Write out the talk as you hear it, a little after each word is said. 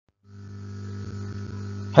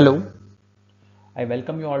Hello, I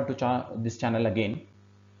welcome you all to this channel again.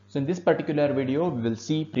 So in this particular video, we will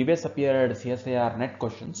see previous appeared CSIR-NET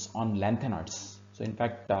questions on lanthanoids. So in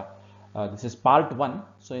fact, this is part 1,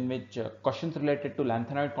 so in which questions related to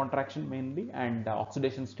lanthanoid contraction mainly and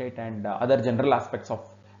oxidation state and other general aspects of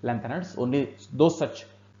lanthanoids, only those such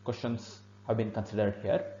questions have been considered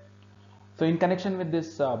here. So in connection with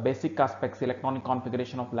this basic aspects, electronic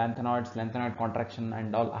configuration of lanthanoids, lanthanoid contraction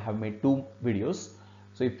and all, I have made 2 videos.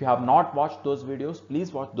 So if you have not watched those videos,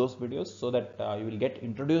 please watch those videos so that you will get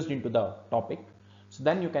introduced into the topic. So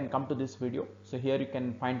then you can come to this video. So here you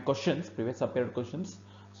can find questions, previous appeared questions.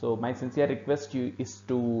 So my sincere request is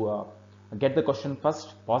to get the question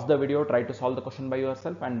first, pause the video, try to solve the question by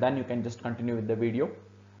yourself, and then you can just continue with the video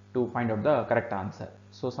to find out the correct answer.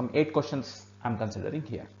 So some 8 questions I'm considering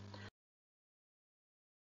here.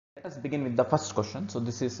 Let us begin with the first question. So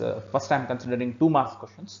this is first I am considering 2 marks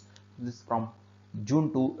questions. This is from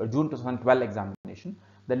June 2012 examination.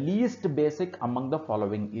 The least basic among the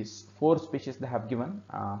following is 4 species they have given.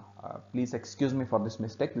 Please excuse me for this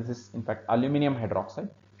mistake. This is in fact aluminum hydroxide.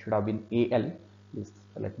 It should have been Al. Please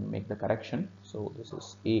let me make the correction. So this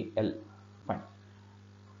is Al. Fine.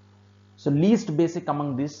 So least basic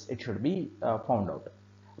among this, it should be found out,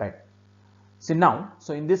 right? So now,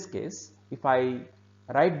 so in this case, if I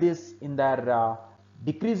write this in their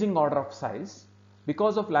decreasing order of size,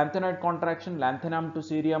 because of lanthanoid contraction, lanthanum to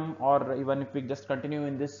cerium, or even if we just continue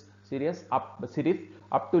in this series up to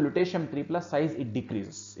lutetium 3 plus size, it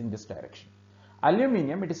decreases in this direction.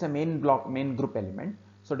 Aluminium, it is a main group element.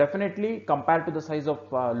 So definitely compared to the size of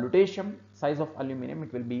lutetium, size of aluminium,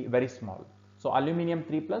 it will be very small. So aluminium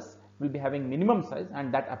 3 plus will be having minimum size,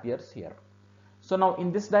 and that appears here. So now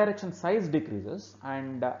in this direction size decreases,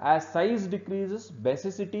 and as size decreases,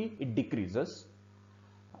 basicity it decreases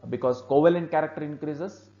because covalent character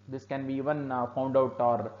increases. This can be even found out,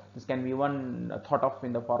 or this can be even thought of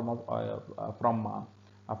in the form of from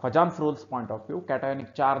Fajan's rules point of view.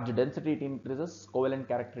 Cationic charge density it increases, covalent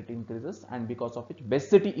character it increases, and because of which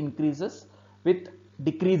basicity increases with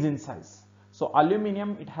decrease in size. So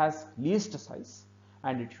aluminium, it has least size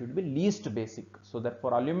and it should be least basic. So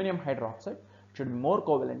therefore aluminum hydroxide should be more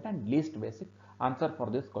covalent and least basic. Answer for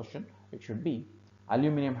this question, it should be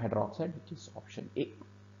aluminum hydroxide, which is option A.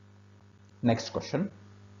 Next question.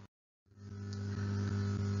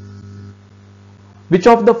 Which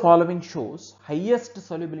of the following shows highest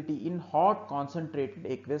solubility in hot concentrated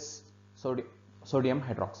aqueous sodium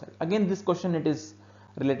hydroxide? Again, this question, it is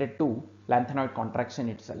related to lanthanoid contraction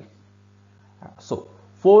itself. So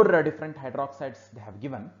 4 different hydroxides they have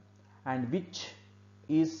given, and which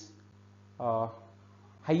is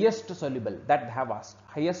highest soluble, that they have asked,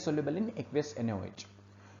 highest soluble in aqueous NaOH.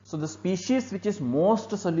 So the species which is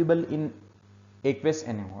most soluble in aqueous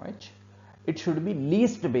NaOH, it should be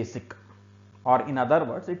least basic, or in other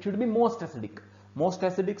words, it should be most acidic. Most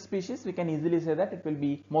acidic species, we can easily say that it will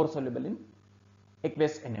be more soluble in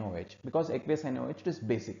aqueous NaOH, because aqueous NaOH is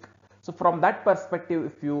basic. So from that perspective,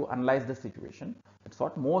 if you analyze the situation, that's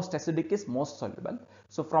what most acidic is most soluble.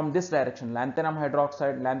 So from this direction, lanthanum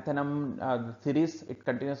hydroxide, lanthanum series, it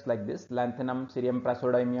continues like this: lanthanum, cerium,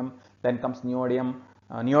 praseodymium, then comes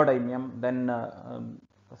neodymium, then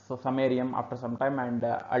so samarium after some time, and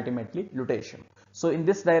ultimately lutetium. So in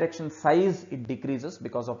this direction size it decreases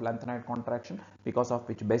because of lanthanoid contraction, because of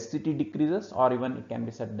which basicity decreases, or even it can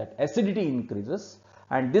be said that acidity increases.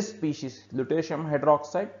 And this species, lutetium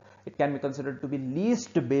hydroxide, it can be considered to be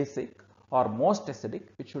least basic or most acidic,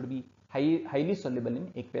 which should be highly soluble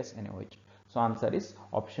in aqueous NaOH. So answer is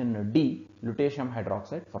option D, lutetium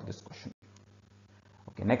hydroxide, for this question.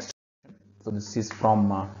 Okay, next question. So this is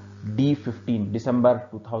from D15, December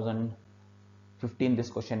 2015. This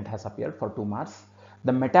question has appeared for 2 marks.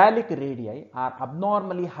 The metallic radii are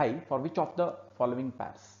abnormally high for which of the following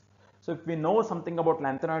pairs? So if we know something about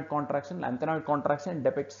lanthanoid contraction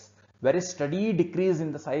depicts very steady decrease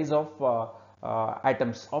in the size of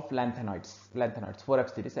atoms of lanthanoids,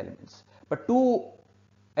 4F series elements. But 2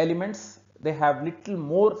 elements, they have little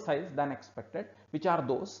more size than expected. Which are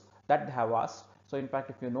those that they have asked? So in fact,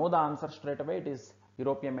 if you know the answer straight away, it is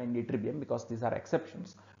europium and ytterbium, because these are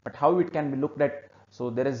exceptions. But how it can be looked at? So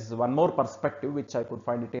there is one more perspective which I could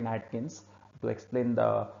find it in Atkins to explain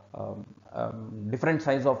the different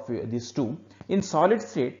size of these 2. In solid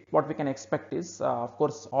state, what we can expect is, of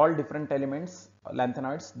course, all different elements,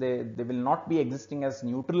 lanthanoids, they will not be existing as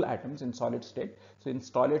neutral atoms in solid state. So in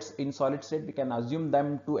solid state, we can assume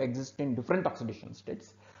them to exist in different oxidation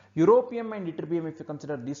states. Europium and ytterbium, if you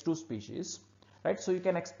consider these 2 species, right? So you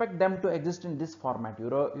can expect them to exist in this format: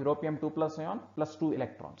 europium 2 plus ion plus 2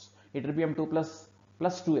 electrons, ytterbium 2 plus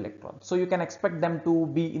plus 2 electrons. So you can expect them to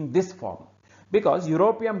be in this form, because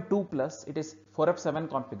europium 2 plus, it is 4f7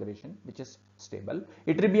 configuration, which is stable.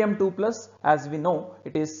 Ytterbium 2 plus, as we know,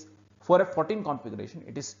 it is 4f14 configuration,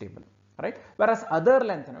 it is stable, right? Whereas other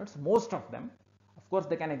lanthanoids, most of them, of course,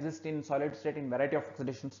 they can exist in solid state in variety of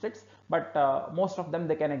oxidation states, but most of them,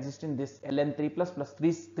 they can exist in this Ln3 plus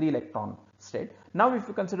 3 electron state. Now, if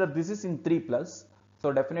you consider this is in 3 plus,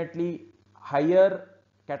 so definitely higher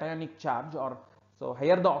cationic charge, or so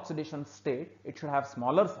higher the oxidation state, it should have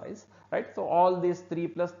smaller size, right? So all these 3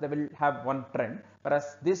 plus, they will have one trend,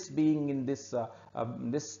 whereas this being in this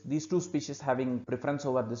these two species having preference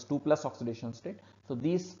over this 2 plus oxidation state, so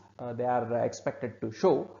these they are expected to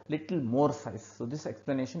show little more size. So this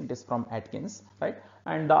explanation, it is from Atkins, right?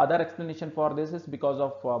 And the other explanation for this is because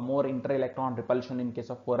of more inter-electron repulsion in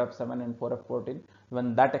case of 4f7 and 4f14.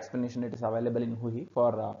 Even that explanation, it is available in Hui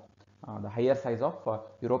for the higher size of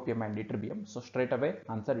europium and ytterbium. So straight away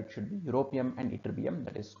answer, it should be europium and ytterbium,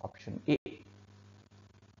 that is option A.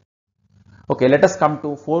 Okay, let us come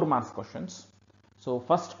to 4 marks questions. So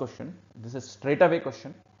first question, this is straight away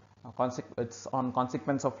question. It's on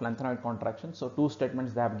consequence of lanthanoid contraction. So 2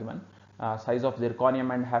 statements they have given. Size of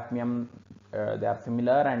zirconium and hafnium, they are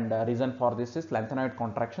similar, and reason for this is lanthanoid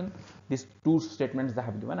contraction. These 2 statements they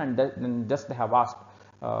have given, and then just they have asked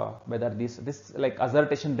whether this like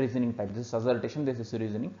assertion reasoning type. This is assertion, this is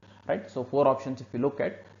reasoning, right? So 4 options if you look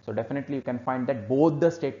at, so definitely you can find that both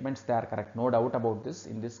the statements they are correct, no doubt about this.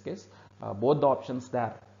 In this case, both the options they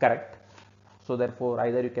are correct. So therefore,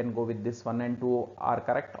 either you can go with this 1 and 2 are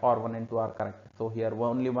correct, or 1 and 2 are correct. So here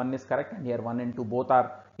only 1 is correct, and here 1 and 2 both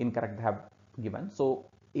are incorrect they have given. So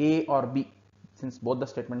A or B, since both the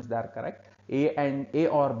statements they are correct, A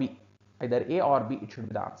or B, either A or B, it should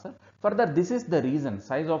be the answer. Further, this is the reason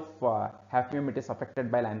size of hafnium, it is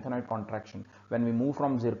affected by lanthanoid contraction. When we move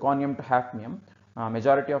from zirconium to hafnium,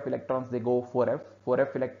 majority of electrons they go 4f.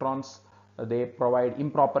 4f electrons they provide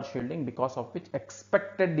improper shielding, because of which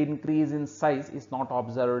expected increase in size is not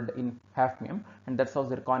observed in hafnium, and that's how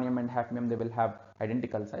zirconium and hafnium they will have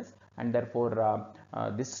identical size, and therefore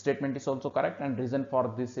this statement is also correct, and reason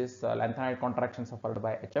for this is lanthanoid contraction suffered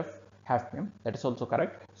by HF hafnium, that is also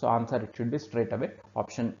correct. So answer, it should be straight away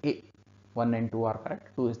option A. 1 and 2 are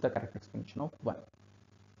correct, 2 is the correct explanation of 1.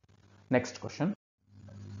 Next question.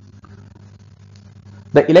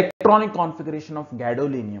 The electronic configuration of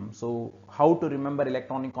gadolinium. So how to remember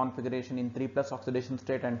electronic configuration in 3 plus oxidation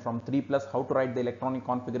state, and from 3 plus how to write the electronic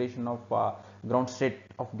configuration of ground state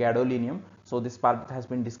of gadolinium. So this part has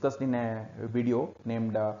been discussed in a video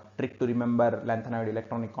named trick to remember lanthanoid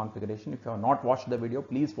electronic configuration. If you have not watched the video,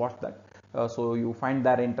 please watch that. So you find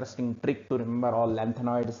that interesting trick to remember all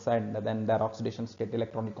lanthanoids and then their oxidation state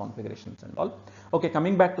electronic configurations and all. Okay,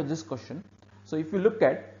 coming back to this question. So if you look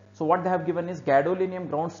at, so what they have given is gadolinium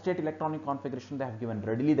ground state electronic configuration they have given,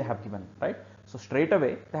 readily they have given, right? So straight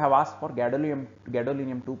away they have asked for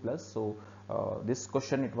gadolinium 2 plus. So this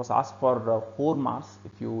question, it was asked for 4 marks.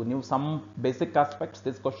 If you knew some basic aspects,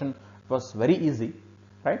 this question was very easy,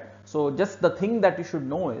 right? So just the thing that you should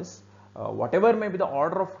know is whatever may be the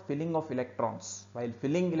order of filling of electrons, while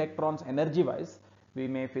filling electrons energy wise, we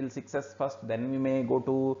may fill 6s first, then we may go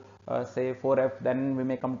to say 4f, then we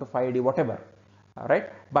may come to 5d, whatever.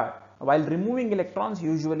 Right, but while removing electrons,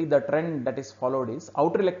 usually the trend that is followed is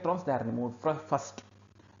outer electrons they are removed first.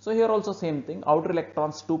 So here also same thing, outer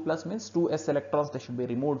electrons 2 plus means 2s electrons they should be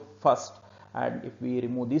removed first, and if we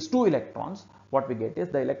remove these 2 electrons, what we get is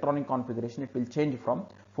the electronic configuration, it will change from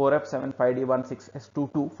 4f7 5d1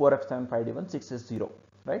 6s2 to 4f7 5d1 6s0,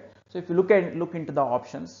 right? So if you look into the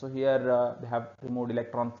options, so here they have removed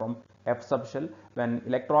electron from F subshell. When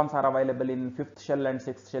electrons are available in 5th shell and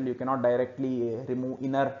 6th shell, you cannot directly remove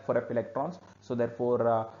inner 4f electrons, so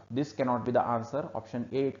therefore this cannot be the answer. Option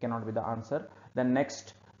A, it cannot be the answer. Then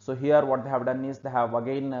next, so here what they have done is they have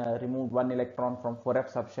again removed 1 electron from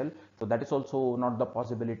 4f subshell, so that is also not the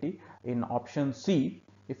possibility. In option C,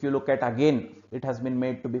 if you look at, again it has been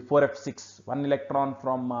made to be 4f6, 1 electron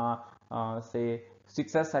from say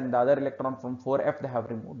 6s and the other electron from 4f they have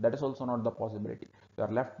removed, that is also not the possibility. You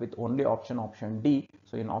are left with only option D.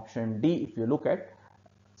 So in option D, if you look at,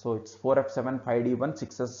 so it's 4f7 5d1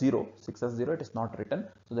 6s0, it is not written,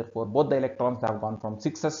 so therefore both the electrons have gone from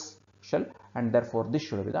 6s shell, and therefore this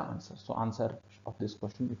should be the answer. So answer of this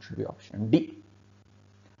question, it should be option D.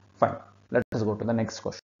 Fine, let us go to the next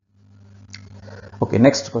question. Okay,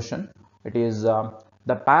 next question, it is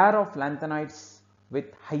the pair of lanthanides with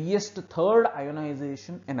highest third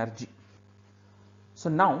ionization energy. So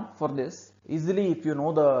now for this, easily if you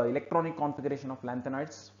know the electronic configuration of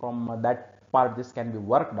lanthanides, from that part this can be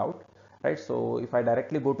worked out, right? So if I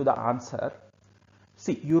directly go to the answer,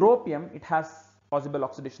 See, europium, it has possible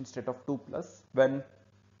oxidation state of 2+. When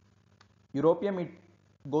europium it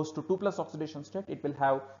goes to 2+ oxidation state, it will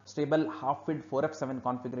have stable half-filled 4f7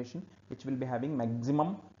 configuration, which will be having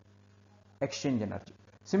maximum exchange energy.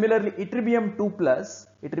 Similarly, ytterbium 2+,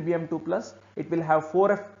 it will have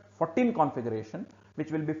 4f14 configuration, which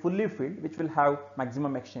will be fully filled, which will have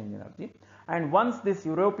maximum exchange energy. And once this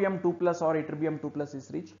europium 2+ or ytterbium 2+ is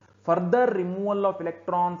reached, further removal of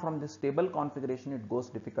electron from the stable configuration, it goes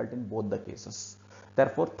difficult in both the cases.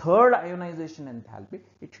 Therefore, third ionization enthalpy,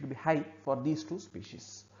 it should be high for these two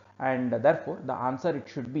species, and therefore the answer it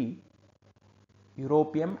should be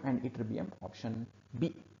europium and ytterbium, option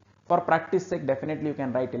B. For practice sake, definitely you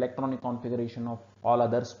can write electronic configuration of all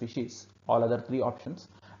other species, all other three options,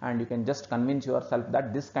 and you can just convince yourself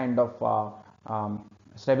that this kind of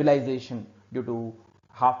stabilization due to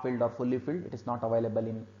half filled or fully filled, it is not available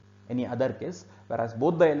in any other case, whereas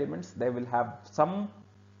both the elements, they will have some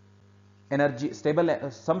energy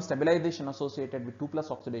some stabilization associated with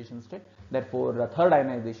 2+ oxidation state. Therefore, third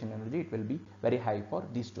ionization energy, it will be very high for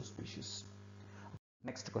these two species.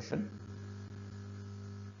 Next question.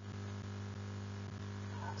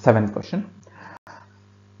 7th question.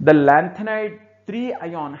 The lanthanide 3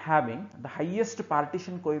 ion having the highest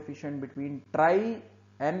partition coefficient between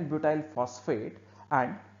tri-N-butyl phosphate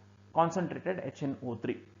and concentrated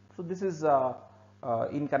HNO3. So this is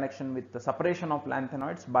in connection with the separation of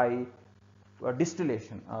lanthanoids by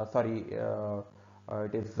distillation.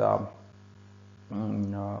 It is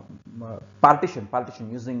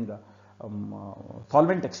partition using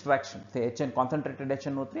solvent extraction, say concentrated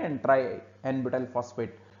HNO3 and tri-N-butyl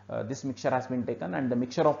phosphate. This mixture has been taken, and the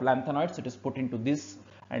mixture of lanthanoids, it is put into this,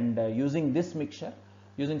 and using this mixture,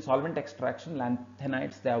 using solvent extraction,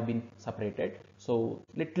 lanthanides, they have been separated. So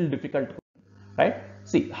little difficult, right?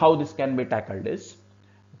 See how this can be tackled is,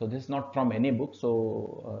 so this is not from any book,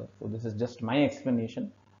 so this is just my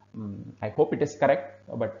explanation. I hope it is correct,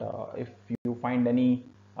 but if you find any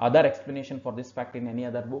other explanation for this fact in any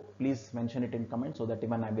other book, please mention it in comments so that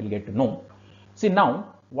even I will get to know. See,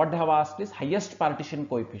 now what they have asked is highest partition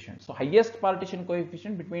coefficient. So highest partition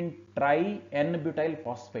coefficient between tri-N-butyl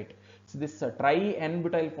phosphate. So this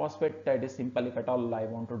tri-N-butyl phosphate, it is simple. If at all I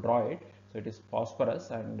want to draw it, so it is phosphorus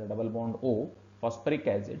and double bond O, phosphoric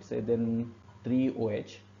acid, say then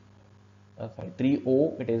 3OH,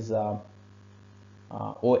 3O, it is OH.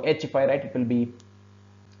 If I write, it will be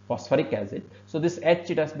phosphoric acid. So this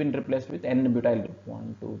H, it has been replaced with N-butyl group,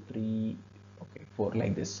 1, 2, 3, okay, 4,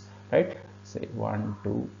 like this, right? Say 1,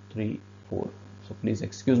 2, 3, 4. So please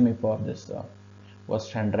excuse me for this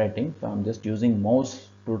worst handwriting. So I'm just using mouse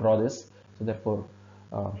to draw this. So therefore,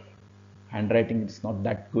 handwriting is not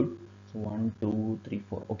that good. So 1, 2, 3,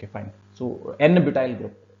 4. Okay, fine. So N-butyl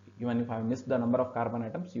group. Even if I missed the number of carbon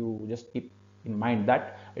atoms, you just keep in mind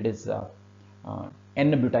that it is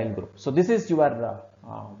N-butyl group. So this is your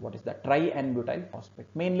what is that? Tri-N-butyl phosphate.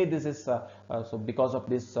 Mainly this is so because of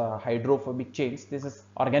this hydrophobic chains, this is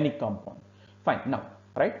organic compound. Fine. Now,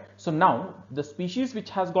 right? So now the species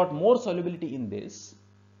which has got more solubility in this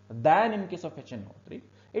than in case of HNO3,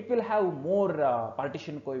 it will have more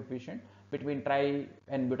partition coefficient between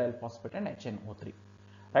tri-N-butyl phosphate and HNO3,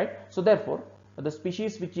 right? So therefore, the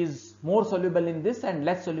species which is more soluble in this and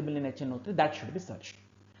less soluble in HNO3, that should be searched.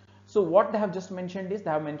 So what they have just mentioned is,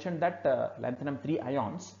 they have mentioned that lanthanum 3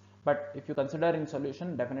 ions, but if you consider in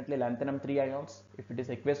solution, definitely lanthanum 3 ions, if it is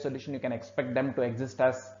aqueous solution, you can expect them to exist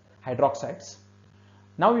as hydroxides.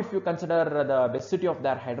 Now if you consider the basicity of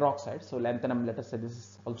their hydroxides, so lanthanum, let us say this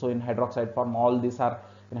is also in hydroxide form, all these are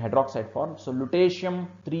in hydroxide form. So lutetium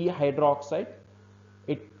 3 hydroxide,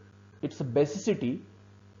 its basicity,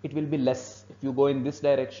 it will be less. If you go in this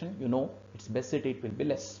direction, you know its basicity, it will be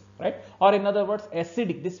less, right? Or in other words,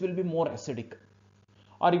 acidic, this will be more acidic.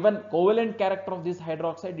 Or even covalent character of this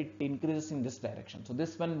hydroxide, it increases in this direction. So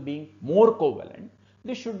this one being more covalent,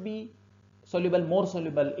 this should be soluble, more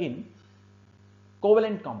soluble in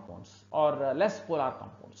covalent compounds or less polar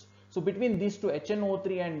compounds. So between these two,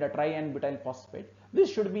 HNO3 and tri-N-butyl phosphate,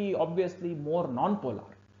 this should be obviously more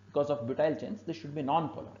non-polar. Because of butyl chains, this should be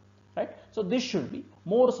non-polar, right? So this should be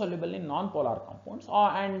more soluble in non-polar compounds,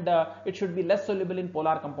 and it should be less soluble in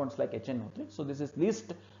polar compounds like HNO3. So this is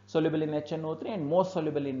least soluble in HNO3 and most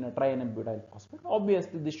soluble in tri-N-butyl phosphate.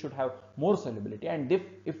 Obviously, this should have more solubility, and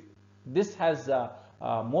if this has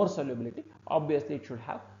more solubility, obviously it should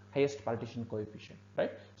have highest partition coefficient,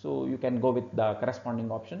 right? So you can go with the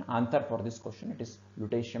corresponding option. Answer for this question, it is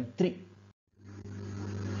lutetium 3.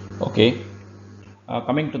 Okay,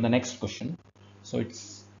 coming to the next question. So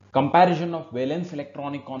it's comparison of valence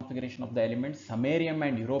electronic configuration of the elements samarium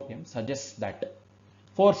and europium suggests that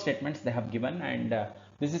 4 statements they have given, and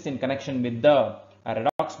this is in connection with the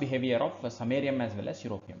redox behavior of samarium as well as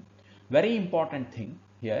europium. Very important thing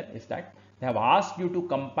here is that they have asked you to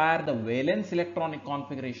compare the valence electronic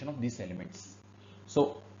configuration of these elements.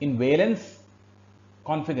 So in valence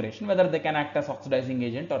configuration, whether they can act as oxidizing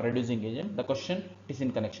agent or reducing agent, the question is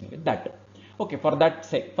in connection with that. Okay, for that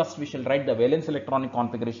sake, first we shall write the valence electronic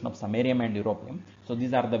configuration of samarium and europium. So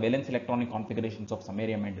these are the valence electronic configurations of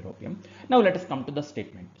samarium and europium. Now let us come to the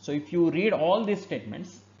statement. So if you read all these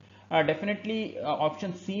statements, definitely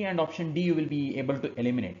option C and option D you will be able to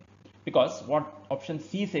eliminate, because what option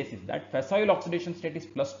C says is that facile oxidation state is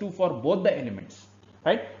 +2 for both the elements,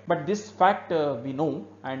 right? But this fact we know,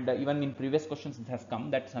 and even in previous questions it has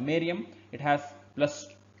come, that samarium, it has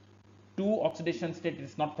 +2 oxidation state. It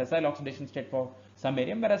is not facile oxidation state for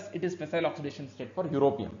samarium, whereas it is facile oxidation state for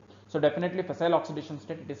europium. So definitely facile oxidation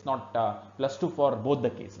state, it is not +2 for both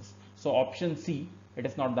the cases. So option C, it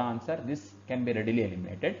is not the answer. This can be readily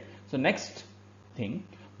eliminated. So next thing,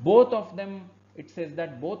 both of them, it says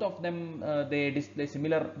that both of them they display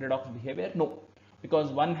similar redox behavior. No, because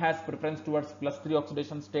one has preference towards +3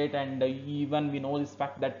 oxidation state, and even we know this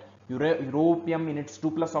fact that europium in its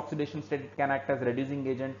 2+ oxidation state, it can act as reducing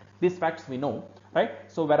agent. These facts we know, right?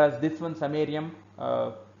 So whereas this one samarium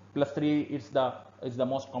 +3 is the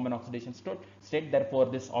most common oxidation state. Therefore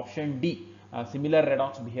this option D, similar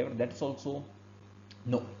redox behavior, that is also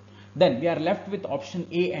no. Then we are left with option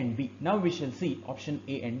A and B. Now we shall see option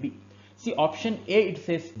A and B. See, option A, it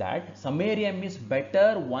says that samarium is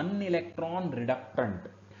better 1 electron reductant.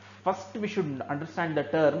 First we should understand the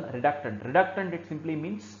term reductant. Reductant, it simply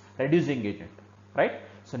means reducing agent, right?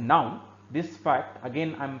 So now this fact,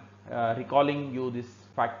 again I am recalling you this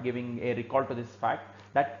fact, giving a recall to this fact,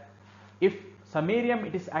 that if samarium,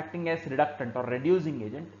 it is acting as reductant or reducing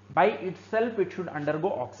agent, by itself it should undergo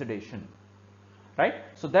oxidation, right?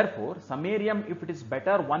 So therefore samarium, if it is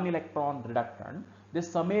better 1 electron reductant,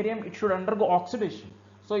 this samarium, it should undergo oxidation.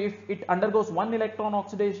 So if it undergoes 1 electron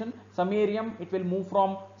oxidation, samarium, it will move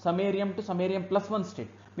from samarium to samarium +1 state,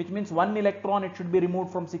 which means 1 electron it should be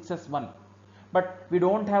removed from 6s1. But we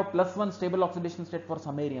don't have +1 stable oxidation state for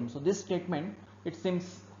samarium. So this statement, it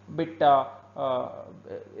seems a bit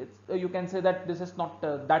you can say that this is not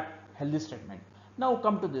that healthy statement. Now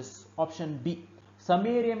come to this option B.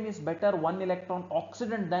 Samarium is better 1 electron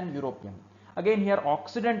oxidant than europium. Again here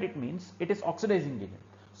oxidant, it means it is oxidizing agent.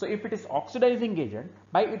 So if it is oxidizing agent,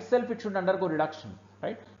 by itself it should undergo reduction,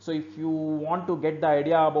 right? So if you want to get the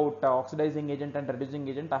idea about oxidizing agent and reducing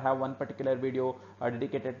agent, I have one particular video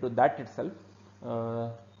dedicated to that itself.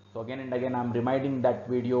 So again and again I am reminding that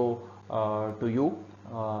video to you.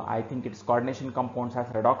 I think its coordination compounds as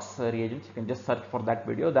redox reagents. You can just search for that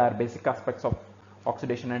video. There are basic aspects of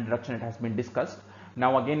oxidation and reduction, it has been discussed.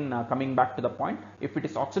 Now again coming back to the point, if it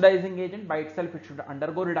is oxidizing agent, by itself it should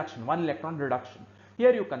undergo reduction, 1 electron reduction.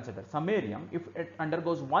 Here you consider samarium, if it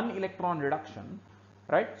undergoes 1 electron reduction,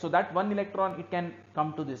 right? So that 1 electron, it can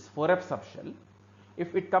come to this 4f subshell.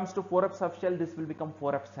 If it comes to 4f subshell, this will become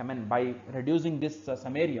 4f7. By reducing this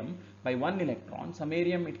samarium by 1 electron,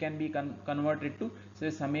 samarium, it can be converted to say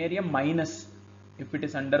samarium minus, if it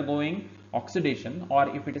is undergoing oxidation, or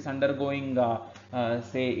if it is undergoing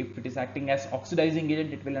say if it is acting as oxidizing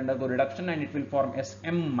agent, it will undergo reduction and it will form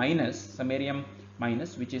Sm minus, samarium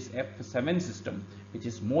minus, which is F7 system, which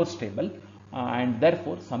is more stable, and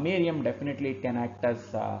therefore samarium, definitely it can act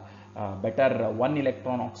as better 1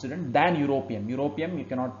 electron oxidant than europium. Europium, you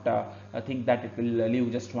cannot think that it will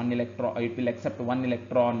leave just 1 electron, it will accept 1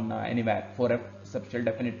 electron anywhere. 4f subshell,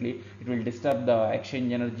 definitely it will disturb the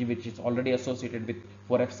exchange energy which is already associated with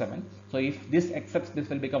 4f7. So if this accepts, this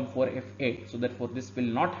will become 4f8. So therefore this will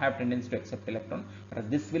not have tendency to accept electron, whereas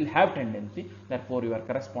this will have tendency. Therefore your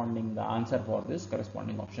corresponding answer for this,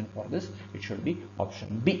 corresponding option for this, it should be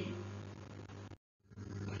option B.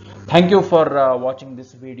 Thank you for watching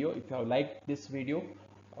this video. If you have liked this video,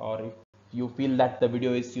 or if you feel that the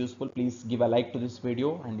video is useful, please give a like to this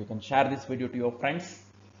video, and you can share this video to your friends.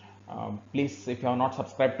 Please, if you have not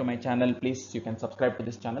subscribed to my channel, please you can subscribe to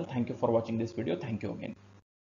this channel. Thank you for watching this video. Thank you again.